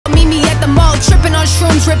on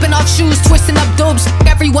shrooms, ripping off shoes, twisting up dopes.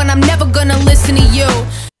 Everyone, I'm never gonna listen to you.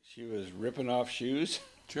 She was ripping off shoes?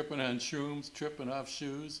 Tripping on shrooms, tripping off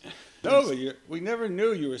shoes. No, we never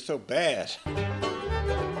knew you were so bad.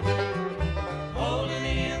 Holding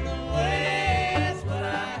in the way, that's what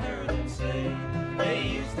I heard him say. They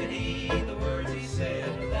used to heed the words he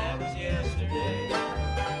said, but that was yesterday.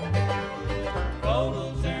 Gold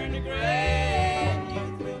will turn to gray, and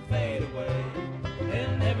youth will fade away.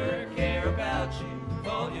 They'll never care about you,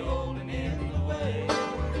 call you holding in the way.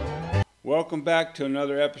 Welcome back to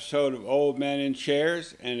another episode of Old Men in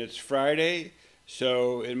Chairs, and it's Friday,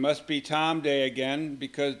 so it must be Tom Day again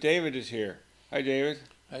because David is here. Hi, David.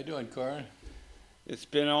 How you doing, Corin? It's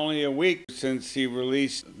been only a week since he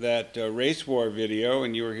released that race war video,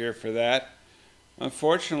 and you were here for that.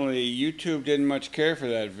 Unfortunately, YouTube didn't much care for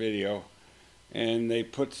that video, and they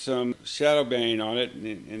put some shadow banning on it,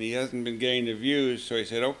 and he hasn't been getting the views, so he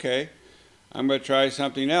said, okay, I'm going to try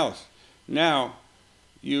something else. Now,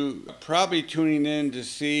 you are probably tuning in to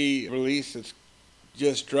see a release that's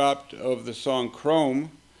just dropped of the song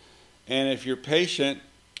Chrome, and if you're patient,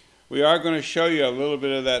 we are going to show you a little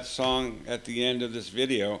bit of that song at the end of this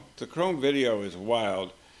video. The Chrome video is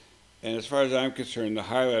wild, and as far as I'm concerned, the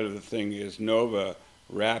highlight of the thing is Nova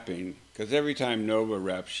rapping, because every time Nova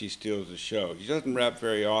raps, she steals the show. She doesn't rap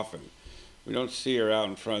very often. We don't see her out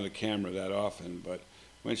in front of the camera that often, but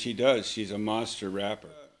when she does, she's a monster rapper.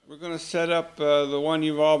 We're going to set up the one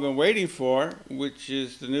you've all been waiting for, which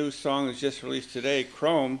is the new song that's just released today,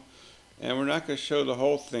 Chrome. And we're not going to show the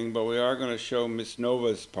whole thing, but we are going to show Miss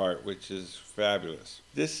Nova's part, which is fabulous.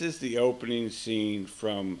 This is the opening scene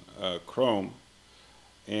from Chrome.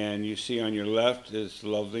 And you see on your left is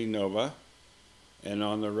lovely Nova. And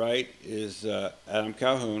on the right is Adam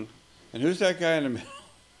Calhoun. And who's that guy in the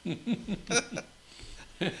middle?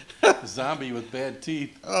 Zombie with bad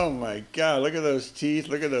teeth. Oh my God, look at those teeth,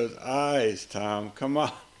 look at those eyes, Tom, come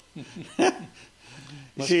on.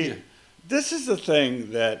 See, this is the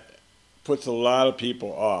thing that puts a lot of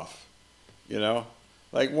people off, you know?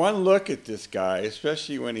 Like one look at this guy,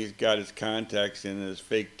 especially when he's got his contacts in and his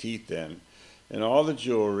fake teeth in, and all the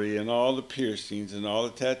jewelry and all the piercings and all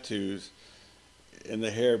the tattoos and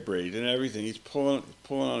the hair braid and everything. He's pulling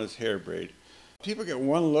on his hair braid. People get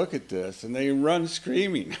one look at this and they run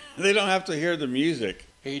screaming. They don't have to hear the music.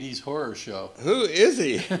 80s horror show. Who is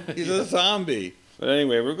he? He's a zombie. But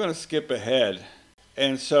anyway, we're going to skip ahead.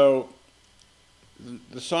 And so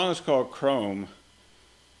the song is called Chrome.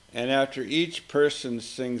 And after each person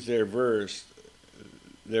sings their verse,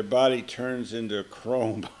 their body turns into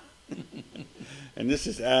chrome. And this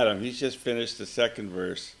is Adam. He's just finished the second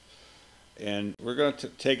verse. And we're going to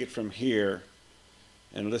take it from here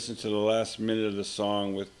and listen to the last minute of the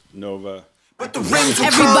song with Nova. But the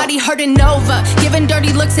everybody heard Nova, giving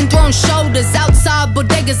dirty looks and throwing shoulders outside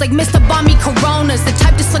bodegas like Mr. Bomby Coronas. The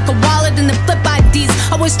type to slick a wallet and then flip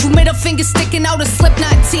IDs. Always two middle fingers sticking out a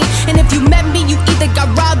Slipknot tee. And if you met me, you either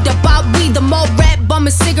got robbed or bought weed. The mall rat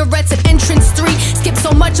bumming cigarettes at entrance 3. Skipped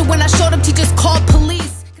so much and when I showed up, he just called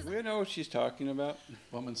police. Do you know what she's talking about?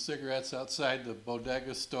 Bumming cigarettes outside the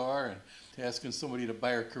bodega store and asking somebody to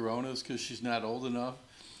buy her Coronas because she's not old enough.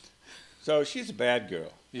 So she's a bad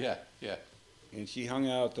girl. Yeah, yeah. And she hung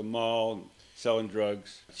out at the mall selling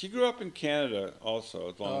drugs. She grew up in Canada also,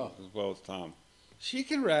 as well as Tom. She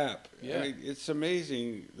can rap. Yeah. I mean, it's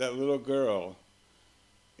amazing, that little girl,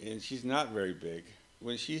 and she's not very big.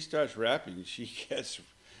 When she starts rapping, she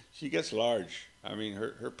gets large. I mean,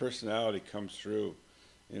 her personality comes through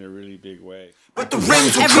in a really big way. But the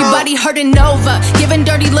everybody heard Nova, giving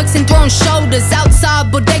dirty looks and throwing shoulders outside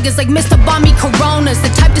bodegas like Mr. Bomby Coronas. The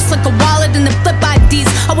type to slick a wallet and then flip IDs.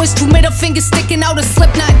 Always two middle fingers sticking out a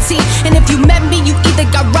Slipknot tee. And if you met me, you either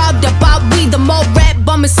got robbed or bought weed. The mall rat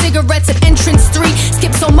bumming cigarettes at entrance 3.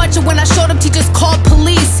 Skipped so much and when I showed up, he just called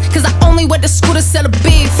police. Cause I only went to school to sell a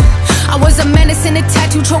beef. I was a menace in a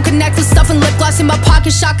tattoo, choking necklace, stuffing lip gloss in my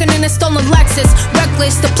pocket, shotgun in a stolen Lexus.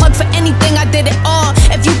 Reckless, the plug for anything, I did it all.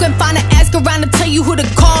 If you can find an ask around to tell you who to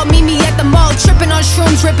call, meet me at the mall, tripping on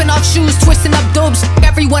shrooms, ripping off shoes, twisting up dopes.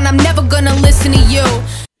 Everyone, I'm never gonna listen to you.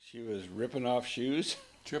 She was ripping off shoes?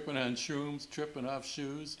 Tripping on shrooms, tripping off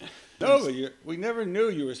shoes. No, we never knew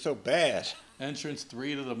you were so bad. Entrance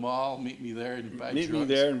 3 to the mall, meet me there and buy drugs. Meet me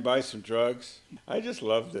there and buy some drugs. I just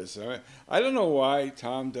love this. I don't know why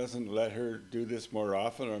Tom doesn't let her do this more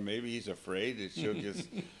often, or maybe he's afraid that she'll just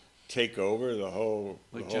take over the whole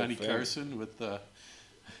Like the whole Johnny thing. Carson with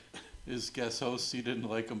his guest hosts, he didn't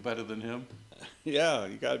like him better than him. Yeah,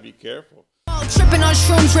 you got to be careful. Tripping on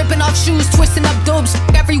shrooms, ripping off shoes, twisting up dopes.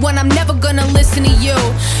 Everyone, I'm never gonna listen to you.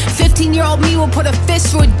 15-year-old me will put a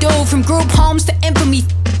fist through a dude. From group homes to infamy,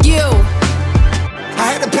 you.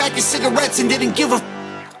 your cigarettes and didn't give a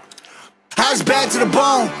I was bad to the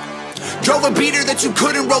bone. Drove a beater that you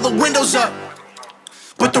couldn't roll the windows up,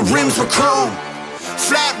 but the rims were chrome.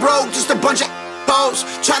 Flat road, just a bunch of hoes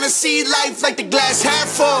trying to see life like the glass half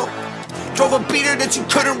full. Drove a beater that you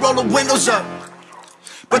couldn't roll the windows up,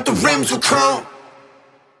 but the rims were chrome.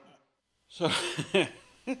 So,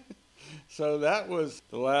 so that was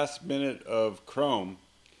the last minute of Chrome,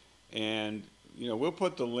 and you know, we'll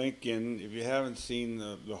put the link in. If you haven't seen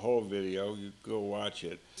the whole video, you go watch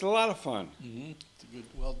it. It's a lot of fun. Mm-hmm. It's a good,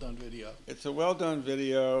 well-done video. It's a well-done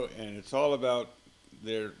video, and it's all about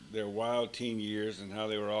their wild teen years and how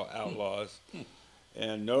they were all outlaws.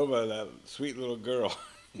 And Nova, that sweet little girl,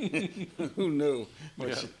 who knew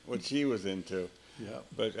what she was into? Yeah.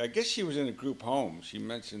 But I guess she was in a group home. She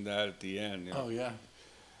mentioned that at the end. You know. Oh, yeah.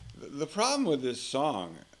 The problem with this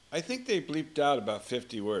song, I think they bleeped out about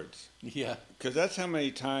 50 words. Yeah. Because that's how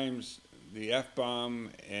many times the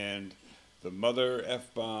F-bomb and the mother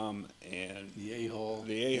F-bomb and The a-hole.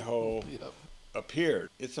 the a-hole Yep. appeared.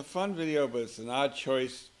 It's a fun video, but it's an odd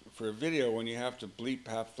choice for a video when you have to bleep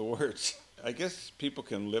half the words. I guess people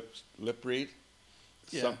can lip read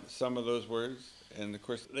some of those words. And of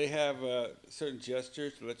course, they have certain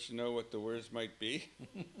gestures to let you know what the words might be.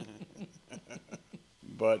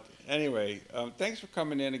 But anyway, thanks for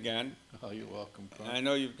coming in again. Oh, you're welcome, Punk. I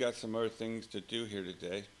know you've got some other things to do here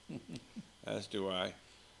today, as do I.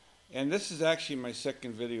 And this is actually my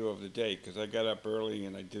second video of the day because I got up early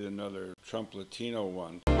and I did another Trump Latino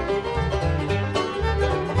one.